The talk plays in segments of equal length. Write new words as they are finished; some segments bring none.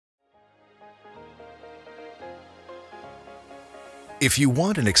If you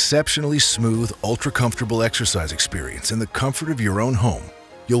want an exceptionally smooth, ultra-comfortable exercise experience in the comfort of your own home,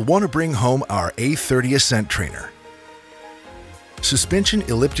 you'll want to bring home our A30 Ascent Trainer. Suspension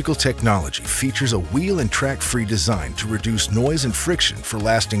elliptical technology features a wheel and track-free design to reduce noise and friction for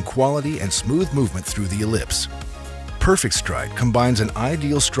lasting quality and smooth movement through the ellipse. Perfect Stride combines an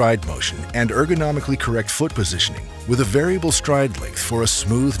ideal stride motion and ergonomically correct foot positioning with a variable stride length for a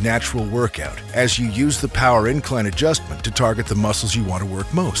smooth, natural workout as you use the power incline adjustment to target the muscles you want to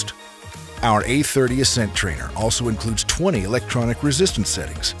work most. Our A30 Ascent Trainer also includes 20 electronic resistance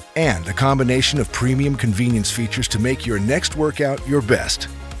settings and a combination of premium convenience features to make your next workout your best.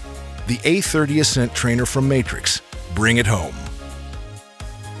 The A30 Ascent Trainer from Matrix. Bring it home.